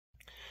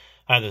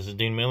Hi, this is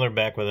Dean Miller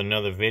back with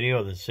another video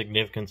of the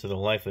significance of the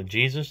life of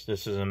Jesus.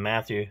 This is in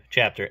Matthew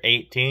chapter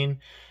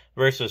 18,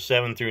 verses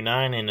 7 through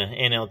 9 in the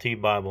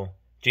NLT Bible.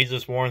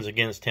 Jesus warns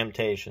against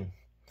temptation.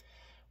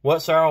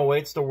 What sorrow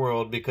awaits the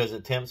world because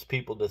it tempts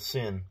people to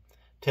sin.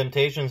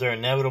 Temptations are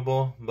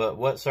inevitable, but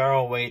what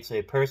sorrow awaits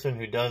a person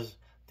who does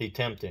the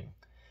tempting.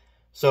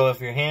 So if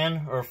your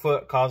hand or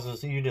foot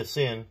causes you to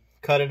sin,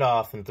 cut it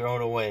off and throw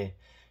it away.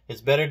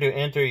 It's better to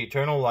enter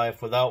eternal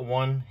life without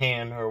one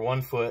hand or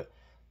one foot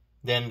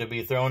than to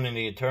be thrown into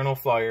eternal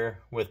fire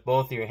with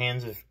both your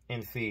hands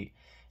and feet.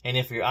 And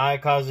if your eye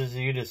causes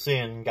you to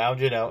sin,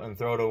 gouge it out and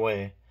throw it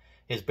away.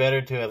 It's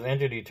better to have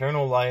entered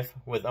eternal life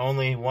with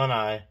only one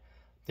eye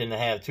than to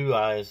have two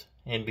eyes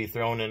and be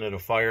thrown into the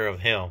fire of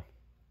hell.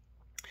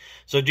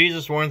 So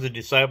Jesus warns the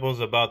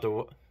disciples about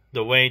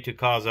the way to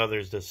cause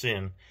others to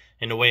sin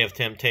in the way of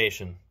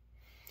temptation.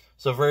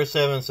 So verse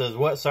 7 says,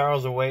 "What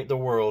sorrows await the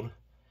world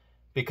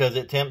because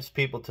it tempts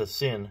people to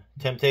sin.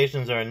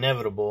 Temptations are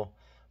inevitable,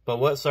 but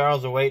what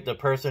sorrows await the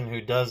person who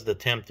does the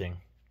tempting."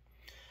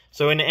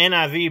 So in the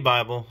NIV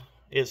Bible,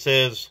 it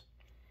says,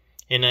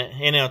 in the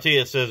NLT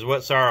it says,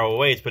 "What sorrow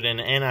awaits," but in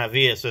the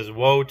NIV it says,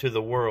 "Woe to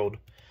the world."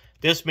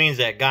 This means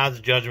that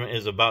God's judgment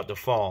is about to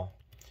fall.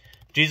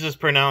 Jesus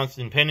pronounced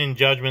impending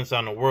judgments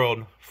on the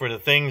world for the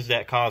things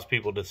that cause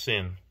people to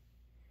sin.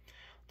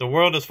 The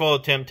world is full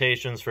of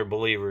temptations for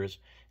believers,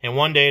 and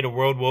one day the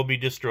world will be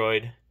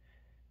destroyed,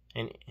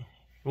 and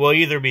we'll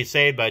either be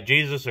saved by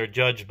Jesus or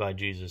judged by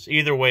Jesus.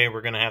 Either way, we're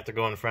going to have to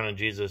go in front of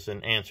Jesus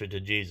and answer to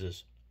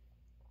Jesus.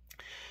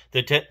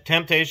 The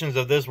temptations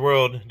of this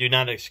world do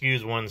not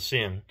excuse one's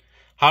sin.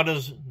 How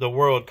does the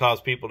world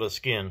cause people to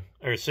sin?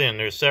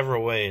 There's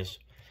several ways.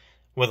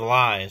 With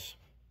lies.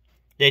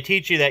 They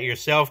teach you that you're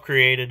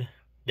self-created,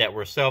 that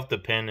we're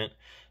self-dependent,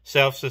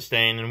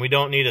 self-sustained, and we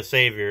don't need a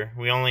savior.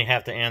 We only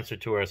have to answer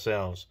to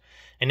ourselves.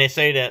 And they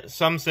say that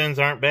some sins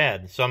aren't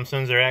bad. Some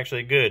sins are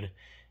actually good.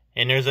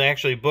 And there's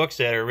actually books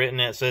that are written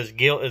that says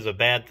guilt is a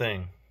bad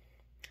thing.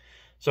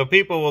 So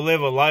people will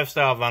live a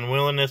lifestyle of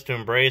unwillingness to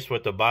embrace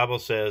what the Bible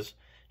says,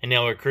 and they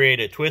will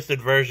create a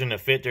twisted version to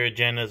fit their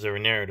agendas or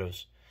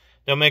narratives.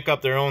 They'll make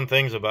up their own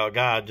things about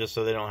God just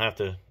so they don't have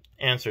to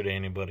answer to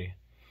anybody.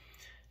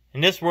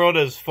 And this world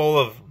is full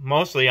of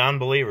mostly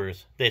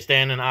unbelievers. They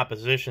stand in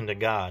opposition to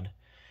God.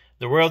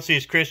 The world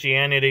sees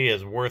Christianity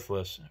as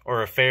worthless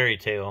or a fairy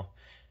tale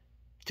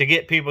to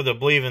get people to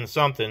believe in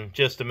something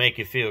just to make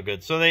you feel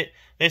good. So they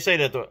say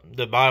that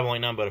the Bible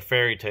ain't nothing but a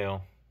fairy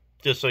tale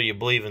just so you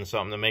believe in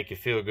something to make you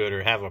feel good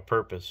or have a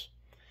purpose.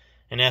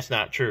 And that's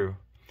not true.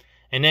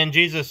 And then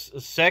Jesus'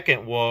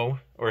 second woe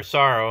or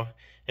sorrow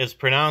is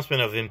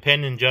pronouncement of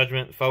impending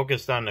judgment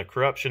focused on the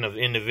corruption of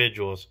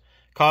individuals,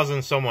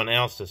 causing someone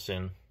else to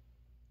sin.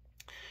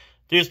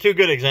 There's two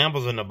good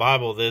examples in the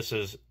Bible. This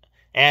is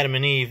Adam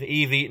and Eve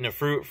eating the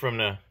fruit from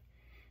the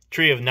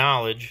tree of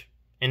knowledge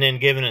and then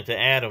giving it to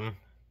Adam,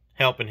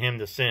 helping him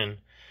to sin.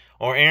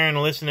 Or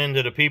Aaron listening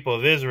to the people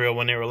of Israel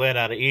when they were led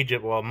out of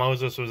Egypt while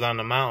Moses was on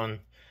the mountain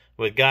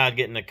with God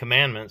getting the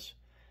commandments.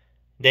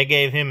 They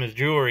gave him his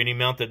jewelry and he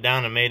melted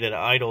down and made it an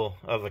idol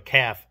of a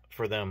calf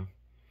for them.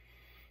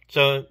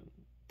 So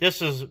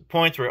this is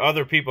points where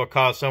other people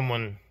cause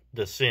someone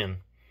to sin.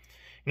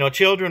 You know,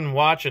 children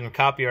watch and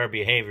copy our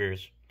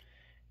behaviors.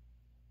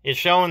 It's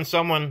showing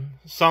someone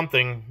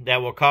something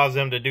that will cause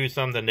them to do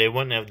something they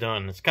wouldn't have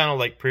done. It's kind of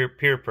like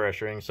peer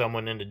pressuring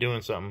someone into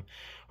doing something.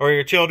 Or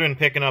your children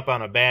picking up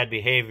on a bad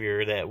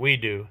behavior that we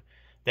do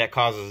that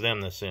causes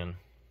them to sin.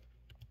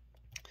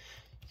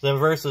 So in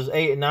verses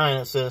 8 and 9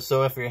 it says,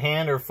 "So if your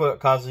hand or foot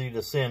causes you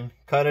to sin,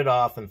 cut it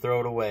off and throw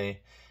it away.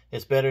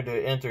 It's better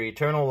to enter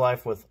eternal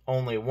life with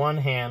only one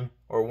hand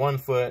or one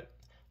foot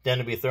than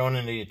to be thrown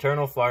into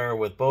eternal fire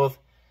with both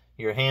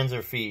your hands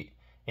or feet.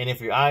 And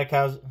if your eye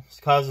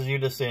causes you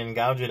to sin,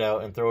 gouge it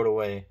out and throw it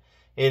away.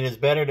 It is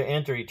better to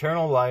enter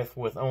eternal life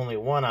with only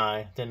one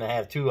eye than to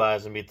have two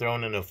eyes and be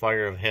thrown into the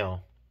fire of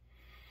hell."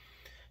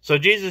 So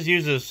Jesus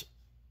uses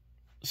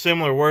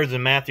similar words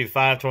in Matthew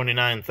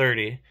 5:29,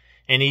 30,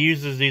 and he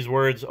uses these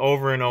words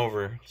over and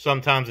over,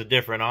 sometimes to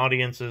different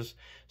audiences,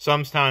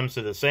 sometimes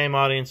to the same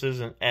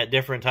audiences, and at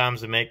different times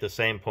to make the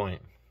same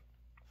point.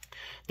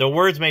 The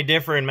words may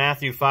differ in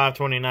Matthew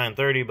 5:29,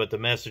 30, but the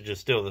message is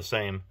still the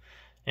same.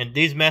 And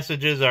these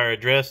messages are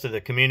addressed to the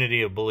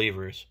community of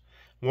believers.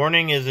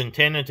 Warning is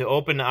intended to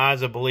open the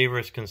eyes of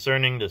believers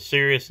concerning the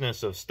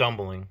seriousness of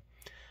stumbling.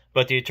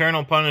 But the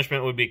eternal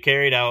punishment would be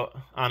carried out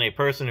on a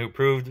person who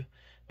proved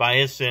by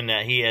his sin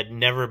that he had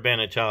never been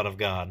a child of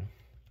God.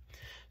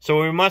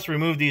 So we must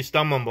remove these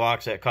stumbling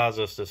blocks that cause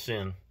us to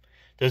sin.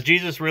 Does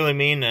Jesus really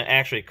mean to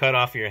actually cut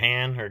off your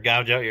hand or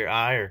gouge out your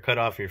eye or cut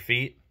off your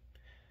feet?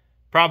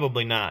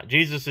 Probably not.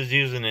 Jesus is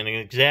using an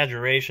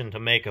exaggeration to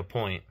make a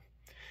point.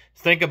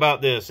 Think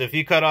about this. If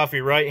you cut off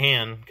your right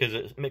hand because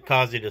it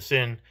caused you to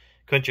sin,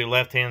 couldn't your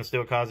left hand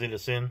still cause you to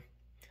sin?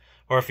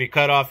 Or if you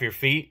cut off your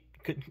feet,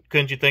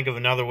 couldn't you think of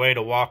another way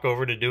to walk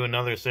over to do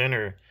another sin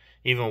or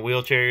even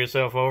wheelchair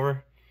yourself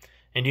over?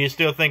 And do you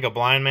still think a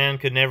blind man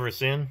could never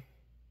sin?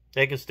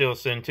 They could still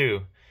sin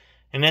too.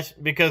 And that's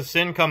because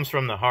sin comes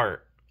from the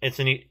heart. It's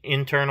an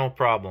internal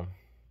problem.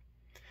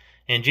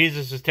 And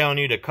Jesus is telling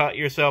you to cut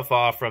yourself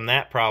off from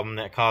that problem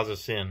that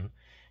causes sin.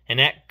 And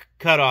that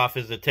cutoff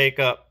is to take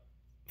up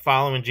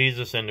following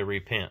Jesus and to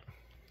repent.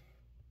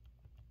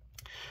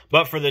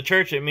 But for the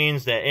church, it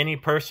means that any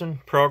person,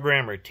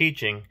 program, or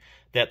teaching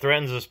that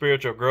threatens the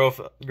spiritual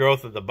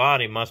growth of the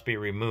body must be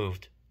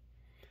removed.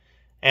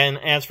 And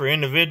as for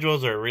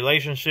individuals or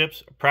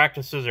relationships,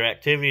 practices, or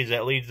activities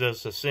that leads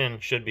us to sin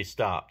should be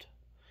stopped.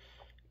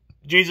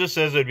 Jesus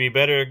says it would be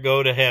better to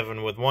go to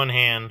heaven with one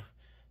hand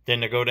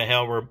than to go to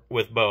hell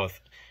with both.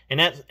 And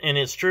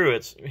it's true.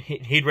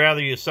 He'd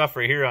rather you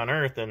suffer here on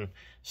earth than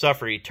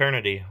suffer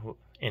eternity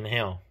in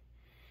hell.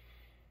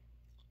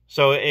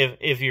 So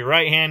if your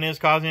right hand is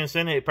causing a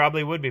sin, it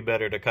probably would be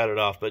better to cut it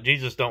off. But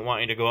Jesus don't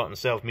want you to go out and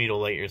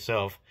self-mutilate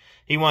yourself.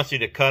 He wants you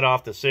to cut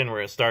off the sin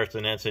where it starts,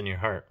 and that's in your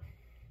heart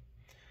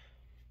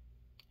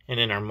and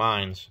in our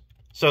minds.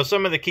 So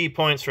some of the key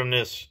points from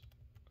this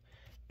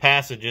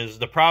passage is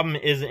the problem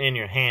isn't in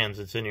your hands,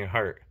 it's in your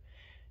heart.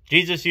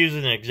 Jesus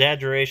uses an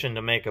exaggeration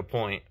to make a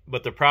point,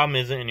 but the problem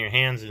isn't in your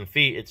hands and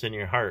feet, it's in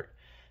your heart.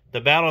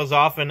 The battle is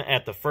often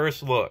at the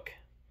first look.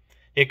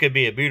 It could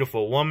be a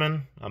beautiful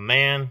woman, a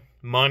man,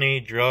 money,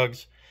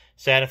 drugs,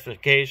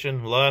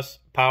 satisfaction, lust,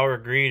 power,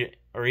 greed,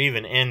 or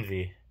even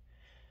envy.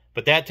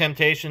 But that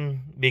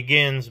temptation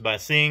begins by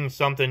seeing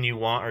something you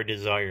want or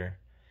desire.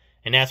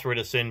 And that's where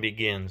the sin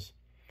begins.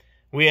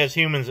 We as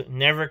humans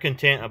never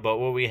content about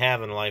what we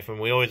have in life, and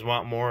we always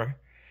want more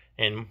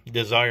and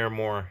desire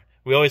more.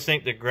 We always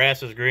think the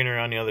grass is greener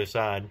on the other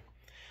side.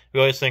 We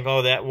always think,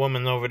 oh, that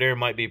woman over there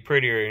might be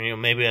prettier,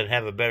 and maybe I'd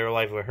have a better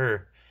life with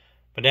her.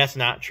 But that's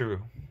not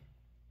true.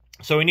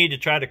 So we need to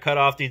try to cut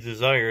off these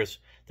desires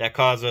that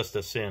cause us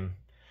to sin.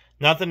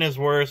 Nothing is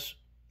worth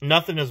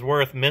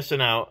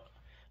missing out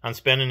on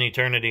spending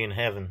eternity in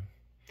heaven.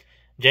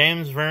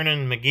 James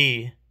Vernon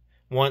McGee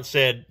once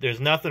said, there's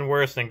nothing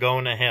worse than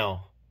going to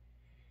hell.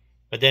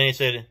 But then he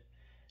said,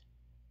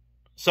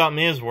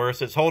 something is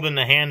worse. It's holding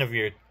the hand of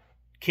your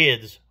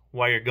kids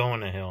while you're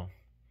going to hell.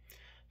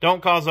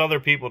 Don't cause other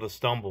people to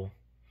stumble.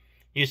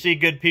 You see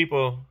good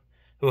people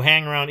who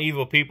hang around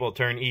evil people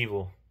turn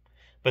evil.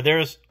 But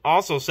there's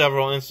also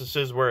several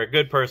instances where a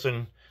good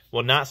person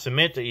will not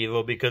submit to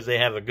evil because they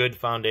have a good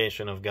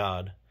foundation of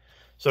God.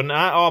 So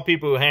not all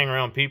people who hang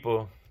around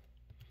people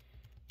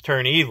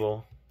turn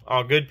evil,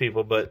 all good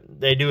people,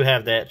 but they do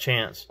have that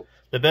chance.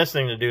 The best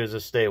thing to do is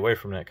just stay away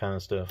from that kind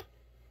of stuff.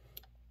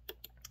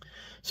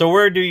 So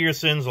where do your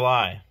sins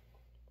lie?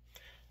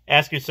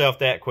 Ask yourself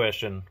that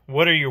question.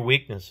 What are your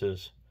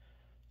weaknesses?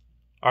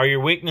 Are your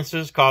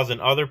weaknesses causing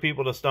other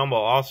people to stumble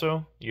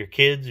also? Your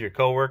kids, your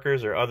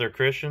coworkers, or other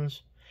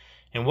Christians?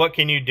 And what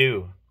can you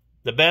do?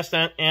 The best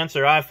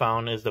answer I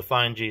found is to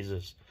find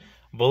Jesus.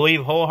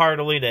 Believe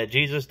wholeheartedly that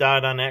Jesus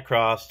died on that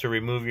cross to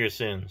remove your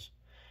sins.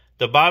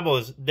 The Bible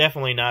is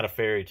definitely not a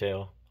fairy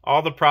tale. A lot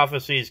of the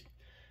prophecies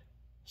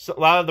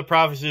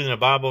in the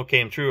Bible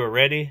came true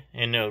already,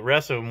 and the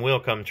rest of them will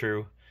come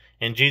true,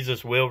 and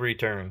Jesus will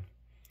return.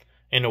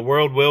 And the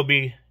world will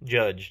be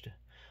judged.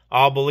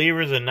 All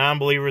believers and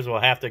non-believers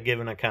will have to give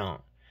an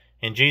account.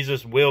 And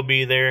Jesus will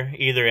be there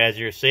either as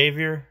your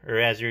Savior or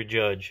as your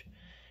judge.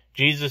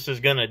 Jesus is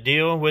going to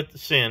deal with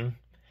sin,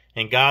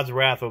 and God's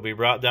wrath will be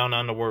brought down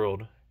on the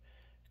world.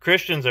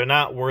 Christians are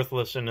not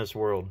worthless in this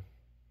world.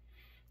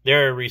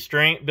 There are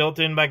restraint built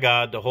in by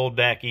God to hold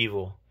back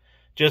evil,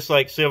 just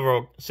like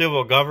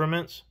civil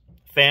governments,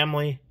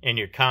 family, and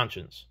your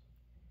conscience.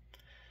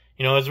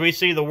 You know, as we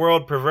see the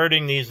world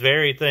perverting these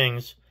very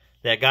things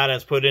that God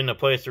has put into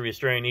place to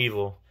restrain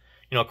evil,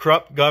 you know,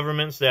 corrupt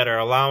governments that are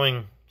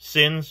allowing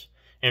sins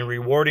and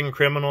rewarding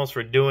criminals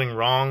for doing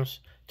wrongs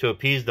to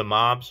appease the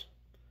mobs.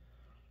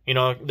 You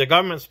know, the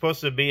government's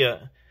supposed to be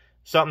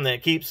something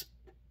that keeps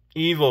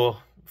evil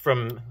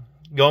from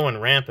going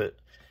rampant,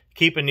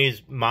 keeping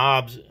these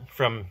mobs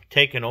from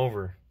taking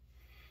over.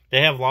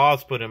 They have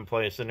laws put in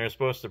place, and they're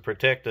supposed to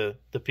protect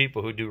the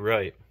people who do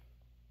right.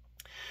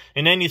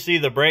 And then you see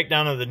the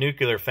breakdown of the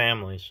nuclear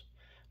families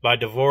by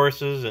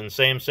divorces and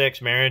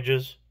same-sex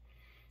marriages.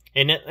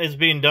 And it is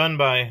being done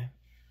by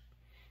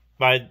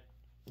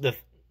the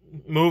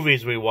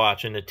movies we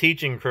watch and the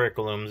teaching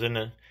curriculums,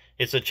 and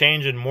it's a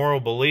change in moral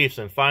beliefs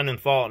and finding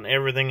fault in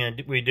everything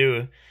that we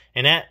do.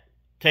 And that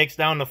takes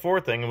down the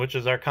fourth thing, which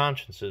is our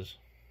consciences.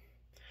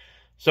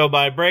 So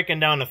by breaking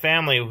down the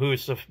family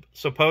who's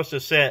supposed to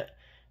set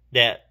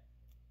that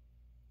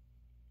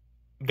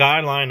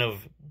guideline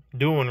of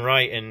doing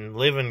right and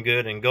living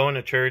good and going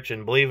to church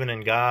and believing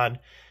in God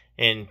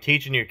and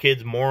teaching your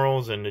kids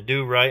morals and to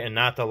do right and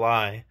not to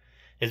lie,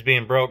 is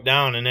being broke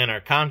down. And then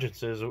our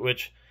consciences,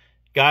 which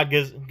God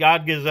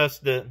gives us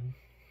the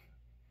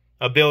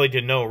ability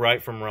to know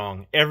right from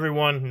wrong.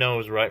 Everyone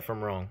knows right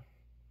from wrong.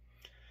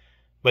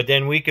 But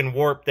then we can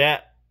warp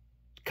that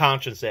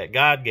conscience that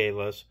God gave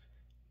us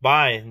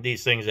by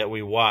these things that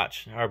we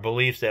watch, our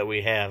beliefs that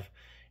we have.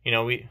 You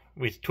know, we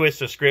twist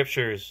the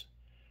scriptures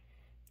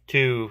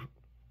to,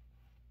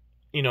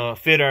 you know,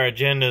 fit our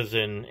agendas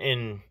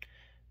and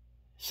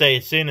say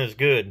sin is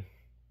good.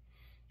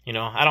 You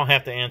know, I don't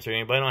have to answer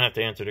anybody. I don't have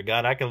to answer to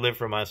God. I can live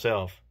for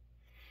myself.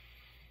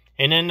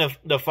 And then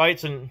the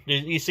fights, and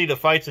you see the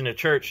fights in the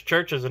church.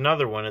 Church is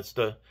another one. It's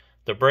the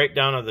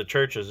breakdown of the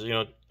churches. You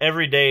know,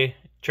 every day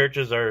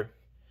churches are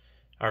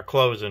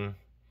closing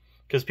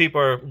because people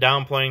are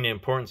downplaying the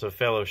importance of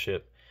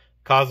fellowship,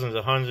 causing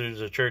the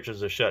hundreds of churches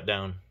to shut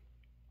down.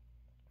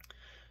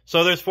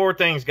 So there's 4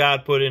 things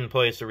God put in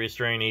place to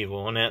restrain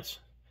evil, and that's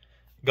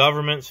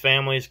governments,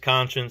 families,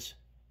 conscience,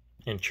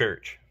 and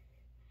church.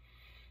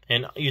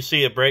 And you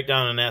see a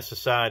breakdown in that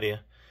society.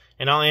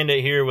 And I'll end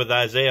it here with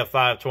Isaiah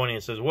 5:20.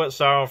 It says, "What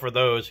sorrow for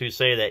those who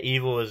say that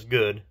evil is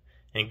good,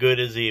 and good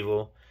is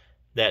evil,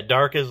 that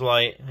dark is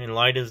light, and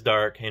light is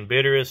dark, and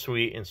bitter is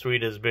sweet, and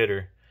sweet is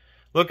bitter."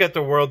 Look at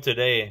the world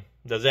today.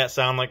 Does that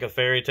sound like a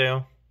fairy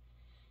tale?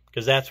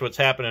 Because that's what's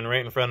happening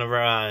right in front of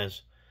our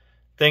eyes.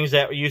 Things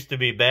that used to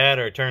be bad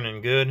are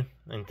turning good,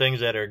 and things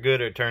that are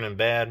good are turning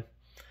bad.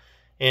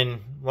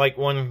 And like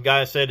one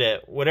guy said,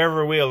 that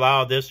whatever we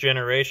allow this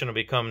generation will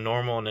become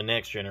normal in the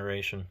next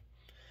generation.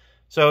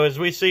 So as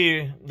we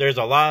see, there's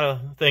a lot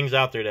of things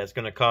out there that's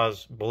going to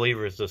cause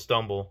believers to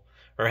stumble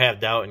or have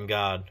doubt in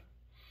God.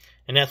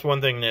 And that's one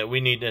thing that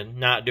we need to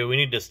not do. We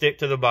need to stick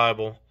to the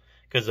Bible,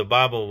 because the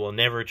Bible will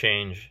never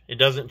change. It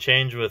doesn't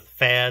change with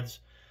fads.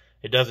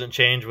 It doesn't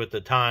change with the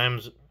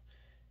times.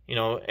 You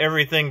know,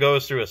 everything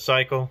goes through a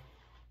cycle.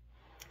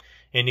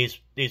 And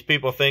these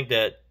people think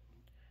that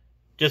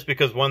just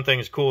because one thing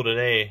is cool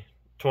today,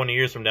 20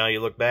 years from now, you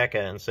look back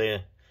at it and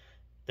say,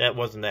 that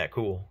wasn't that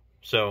cool.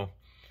 So,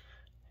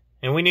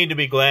 and we need to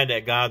be glad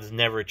that God's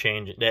never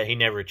changed, that He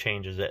never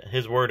changes, that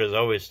His word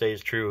always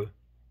stays true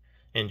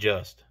and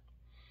just.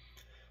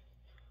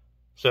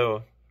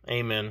 So,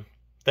 amen.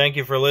 Thank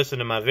you for listening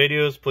to my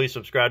videos. Please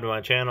subscribe to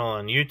my channel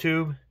on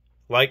YouTube.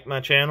 Like my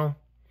channel.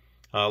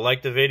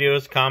 Like the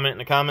videos. Comment in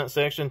the comment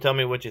section. Tell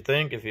me what you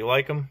think, if you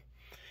like them.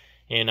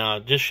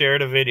 And just share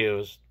the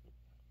videos.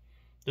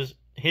 Just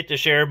hit the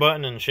share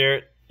button and share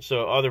it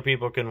so other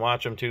people can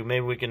watch them too.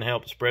 Maybe we can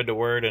help spread the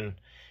word and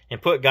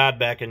put God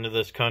back into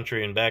this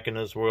country and back into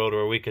this world,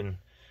 where we can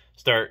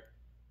start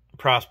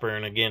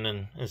prospering again,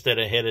 and instead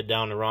of headed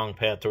down the wrong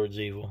path towards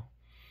evil.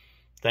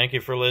 Thank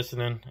you for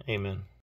listening. Amen.